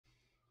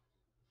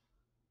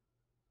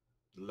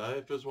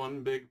Life is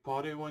one big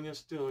party when you're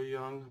still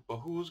young, but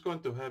who's going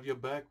to have your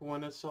back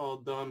when it's all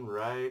done,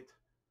 right?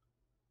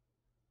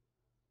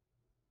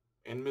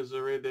 In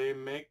misery they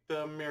make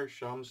the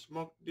meerschaum,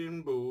 smoked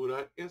in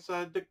Buddha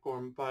inside the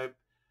cornpipe.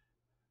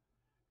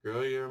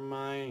 Girl, you're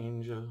my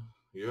angel,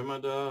 you're my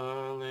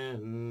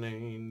darling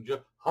angel.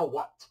 Oh,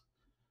 what?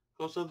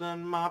 Closer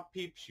than my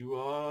peeps you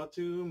are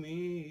to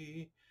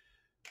me,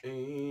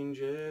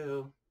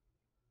 angel.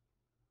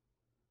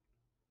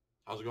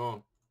 How's it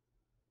going?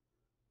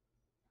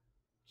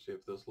 See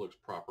if this looks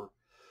proper.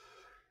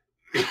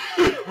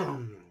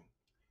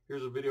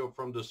 Here's a video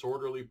from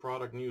Disorderly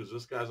Product News.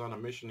 This guy's on a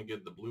mission to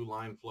get the blue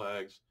line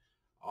flags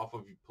off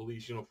of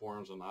police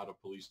uniforms and out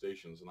of police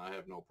stations, and I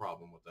have no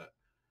problem with that.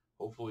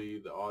 Hopefully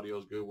the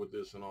audio's good with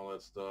this and all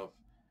that stuff.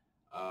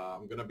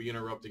 I'm going to be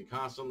interrupting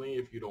constantly.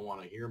 If you don't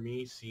want to hear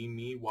me, see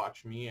me,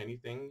 watch me,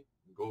 anything,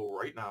 go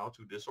right now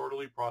to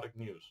Disorderly Product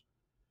News.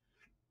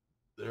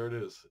 There it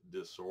is,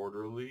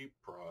 Disorderly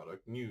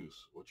Product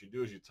News. What you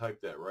do is you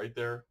type that right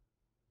there.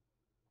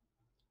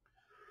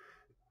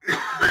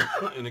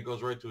 And it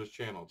goes right to his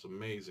channel. It's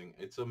amazing.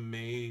 It's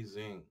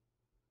amazing.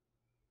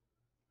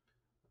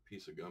 A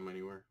piece of gum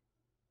anywhere.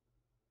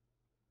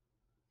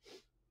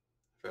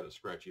 I've had a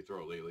scratchy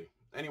throat lately.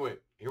 Anyway,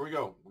 here we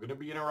go. We're going to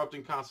be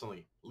interrupting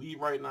constantly. Leave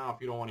right now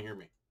if you don't want to hear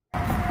me.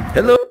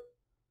 Hello.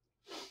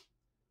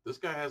 This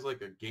guy has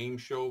like a game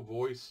show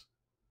voice.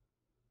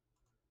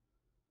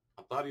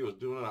 I thought he was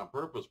doing it on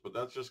purpose, but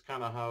that's just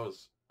kind of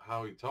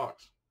how he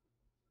talks.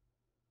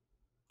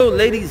 Hello,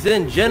 ladies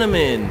and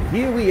gentlemen.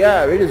 Here we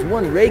are. It is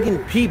one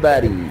Reagan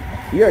Peabody.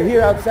 We are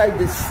here outside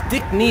the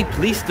Stickney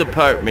Police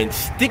Department.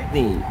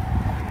 Stickney.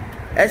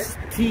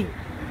 S-T-I-C-K-N-E-Y.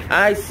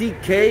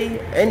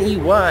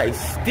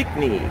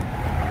 Stickney.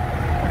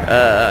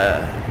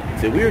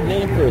 It's a weird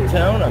name for a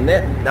town. I'm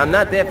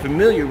not that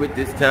familiar with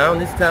this town.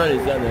 This town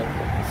is on the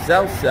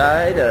south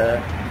side.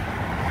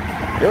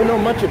 Don't know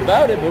much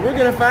about it, but we're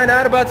gonna find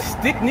out about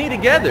Stickney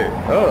together.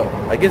 Oh,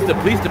 I guess the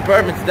police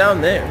department's down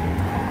there.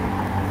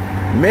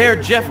 Mayor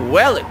Jeff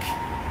Wellick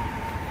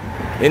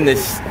in the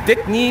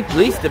Stickney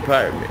Police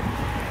Department.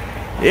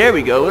 There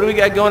we go. What do we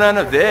got going on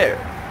up there?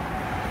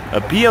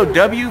 A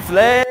POW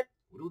flag?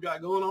 What do we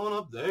got going on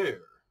up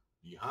there?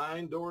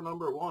 Behind door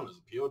number 1 is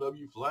a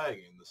POW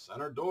flag, and the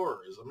center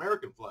door is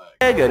American flag.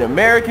 An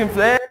American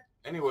flag?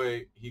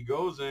 Anyway, he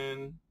goes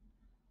in,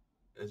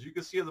 as you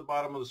can see at the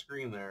bottom of the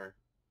screen there,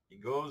 he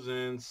goes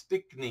in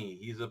Stickney.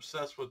 He's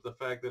obsessed with the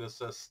fact that it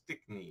says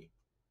Stickney.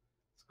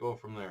 Let's go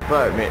from there.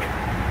 Department.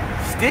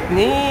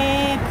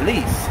 Stickney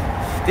Police.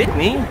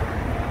 Stickney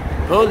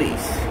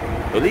Police.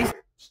 Police?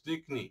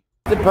 Stickney.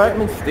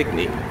 Department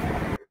Stickney.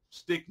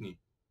 Stickney.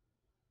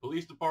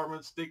 Police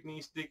Department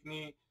Stickney,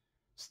 Stickney.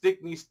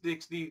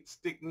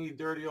 Stickney,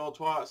 dirty old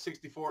twat,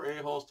 64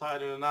 a-holes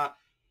tied in a knot,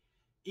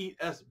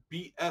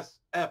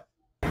 ESBSF.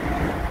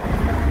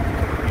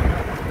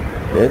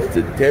 That's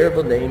a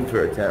terrible name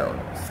for a town.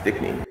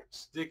 Stickney.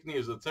 Stickney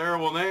is a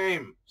terrible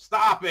name.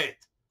 Stop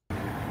it.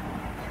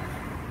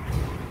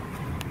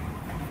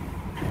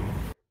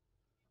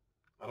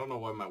 I don't know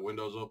why my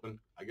window's open.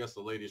 I guess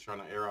the lady's trying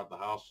to air out the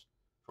house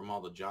from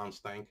all the John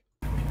stank.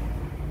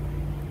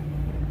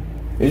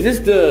 Is this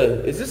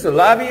the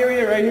lobby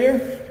area right here?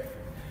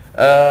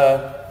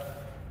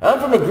 I'm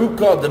from a group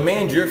called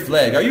Demand Your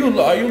Flag. Are you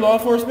law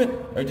enforcement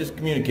or just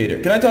communicator?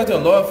 Can I talk to a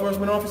law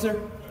enforcement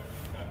officer?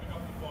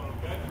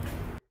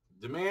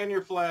 Demand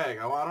your flag.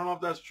 I don't know if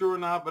that's true or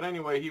not, but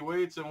anyway, he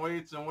waits and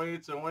waits and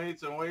waits and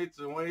waits and waits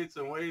and waits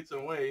and waits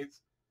and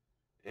waits.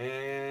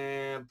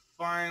 And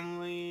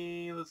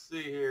finally, let's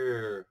see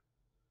here.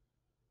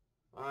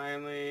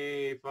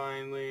 Finally,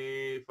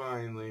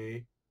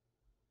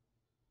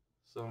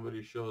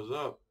 somebody shows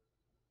up.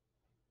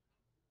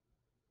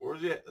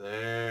 Where's he at?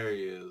 There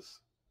he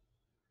is.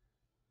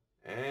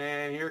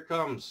 And here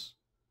comes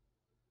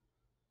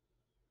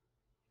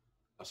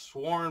a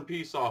sworn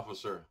peace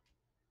officer.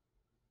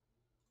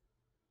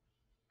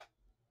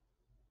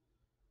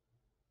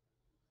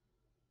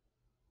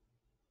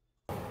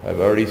 I've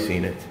already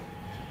seen it.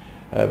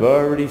 I've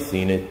already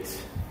seen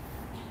it.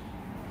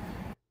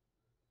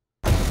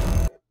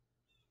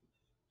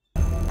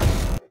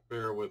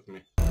 Bear with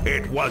me.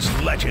 It was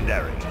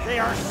legendary. They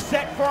are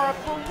set for a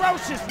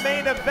ferocious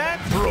main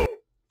event.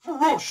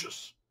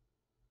 Ferocious.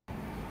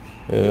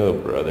 Oh,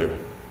 brother.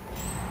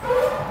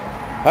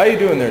 How you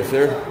doing there,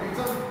 sir?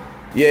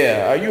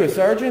 Yeah, are you a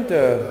sergeant?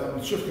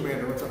 Shift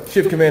commander, what's up?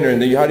 Shift commander,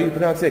 and how do you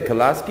pronounce that?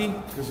 Kolaski?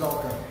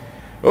 Kazalka.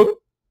 Okay.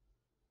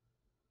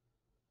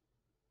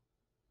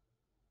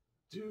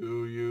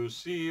 Do you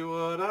see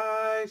what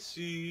I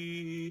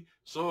see?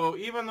 So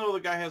even though the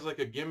guy has like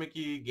a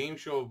gimmicky game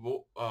show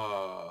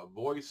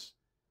voice,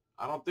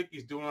 I don't think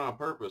he's doing it on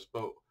purpose.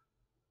 But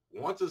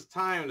once it's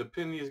time to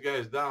pin these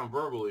guys down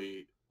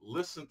verbally,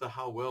 listen to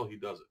how well he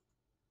does it.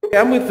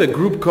 I'm with a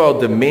group called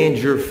Demand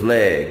Your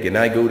Flag, and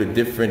I go to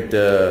different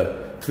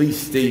police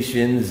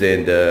stations,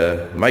 and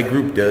my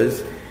group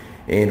does.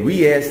 And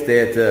we asked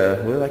that,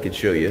 well, I could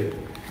show you.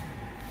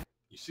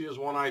 You see his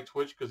one eye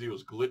twitch because he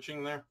was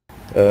glitching there?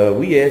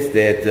 We asked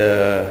that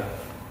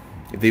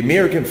If the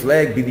American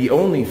flag be the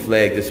only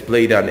flag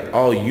displayed on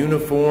all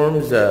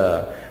uniforms,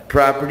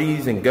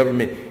 properties, and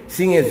government,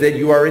 seeing as that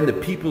you are in the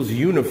people's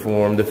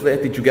uniform, the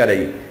fact that you got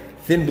a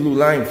thin blue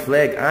line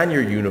flag on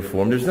your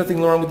uniform, there's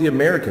nothing wrong with the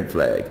American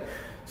flag.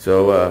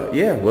 So,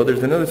 yeah, well,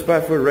 there's another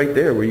spot for it right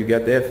there where you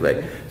got that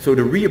flag. So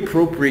to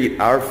reappropriate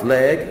our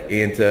flag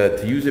and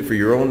to use it for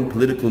your own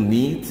political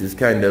needs is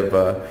kind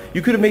of,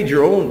 you could have made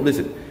your own,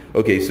 listen,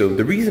 okay, so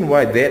the reason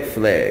why that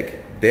flag,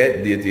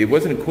 it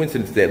wasn't a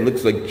coincidence that it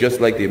looks like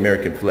just like the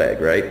American flag,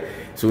 right?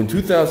 So in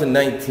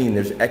 2019,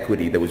 there's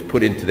equity that was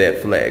put into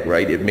that flag,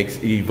 right? It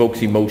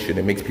evokes emotion.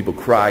 It makes people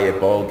cry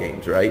at ball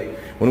games, right?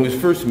 When it was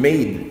first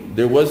made,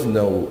 there was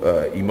no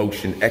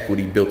emotion,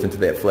 equity built into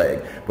that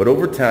flag. But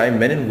over time,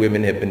 men and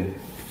women have been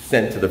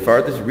sent to the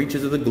farthest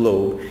reaches of the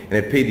globe and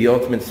have paid the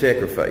ultimate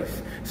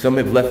sacrifice. Some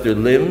have left their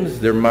limbs,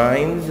 their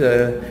minds,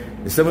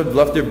 and some have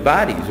left their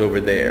bodies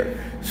over there.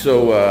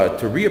 So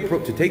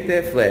to take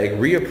that flag,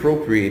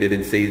 reappropriate it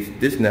and say,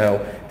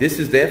 this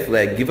is that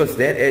flag, give us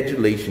that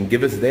adulation,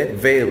 give us that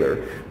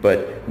valor,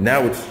 but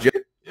now it's just...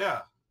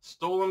 Yeah,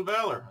 stolen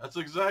valor. That's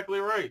exactly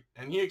right.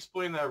 And he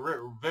explained that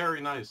very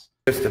nice.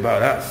 Just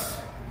about us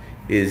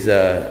is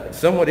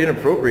somewhat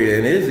inappropriate,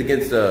 and it is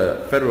against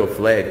the federal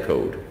flag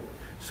code.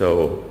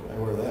 So... I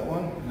wear that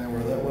one, and I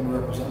wear that one to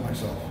represent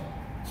myself.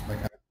 It's my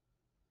kind of...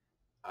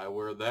 I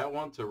wear that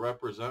one to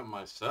represent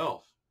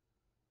myself.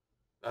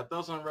 That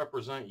doesn't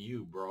represent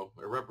you, bro.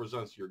 It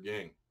represents your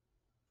gang.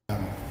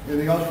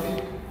 Anything else you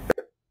need?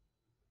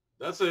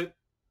 That's it.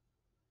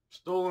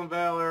 Stolen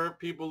valor,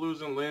 people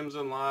losing limbs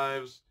and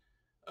lives.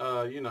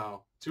 You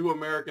know, 2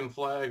 American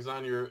flags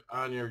on your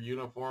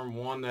uniform.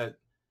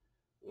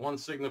 One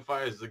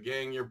signifies the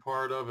gang you're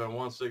part of, and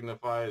one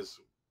signifies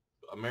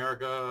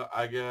America,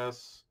 I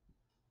guess.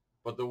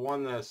 But the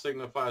one that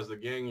signifies the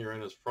gang you're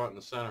in is front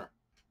and center.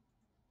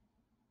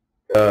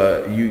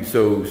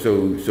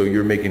 So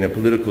you're making a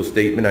political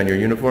statement on your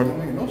uniform? I'm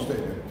making no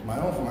statement. It's my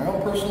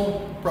own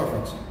personal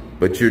preference.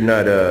 But you're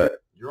not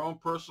your own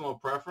personal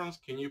preference?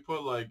 Can you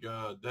put like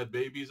dead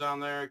babies on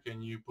there?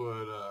 Can you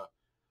put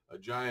a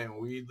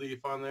giant weed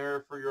leaf on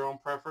there for your own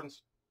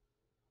preference?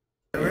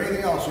 Or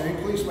anything else? Any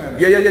police matter?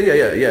 Yeah.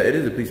 It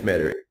is a police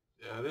matter.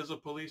 Yeah, it is a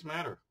police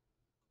matter.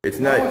 It's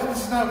No, not.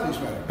 this is not a police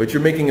matter. But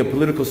you're making a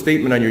political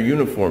statement on your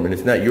uniform, and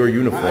it's not your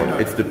uniform.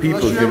 It's the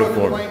people's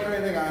uniform.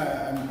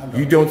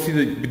 You don't see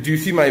the. Do you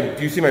see my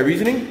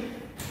reasoning?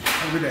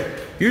 Every day.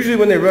 Usually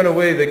when they run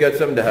away, they got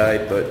something to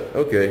hide. But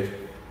okay.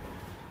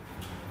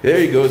 There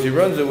he goes. He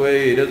runs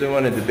away. He doesn't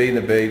want to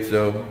debate.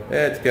 So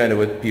that's kind of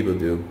what people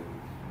do.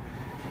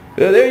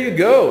 Well, there you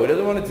go. He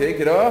doesn't want to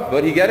take it off,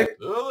 but he got it.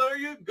 Well, there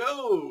you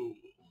go.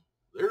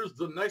 There's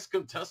the next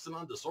contestant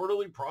on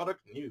Disorderly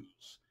Product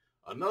News.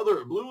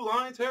 Another blue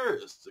line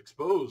terrorist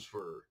exposed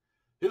for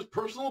his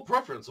personal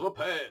preference of a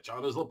patch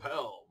on his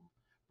lapel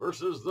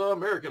versus the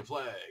American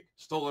flag,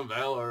 stolen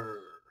valor.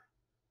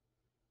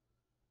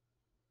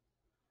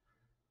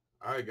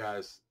 All right,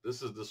 guys,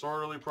 this is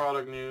Disorderly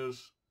Product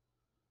News.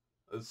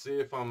 Let's see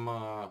if I'm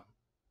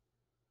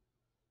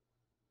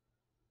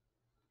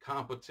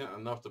competent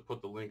enough to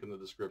put the link in the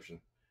description.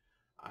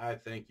 I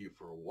thank you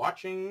for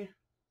watching,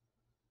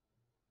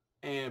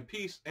 and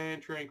peace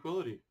and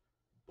tranquility.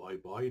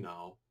 Bye-bye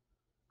now.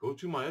 Go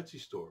to my Etsy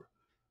store.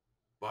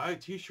 Buy a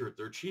t-shirt.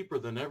 They're cheaper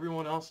than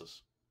everyone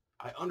else's.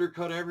 I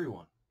undercut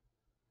everyone.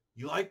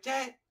 You like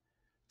that?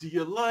 Do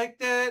you like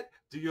that?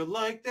 Do you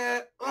like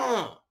that?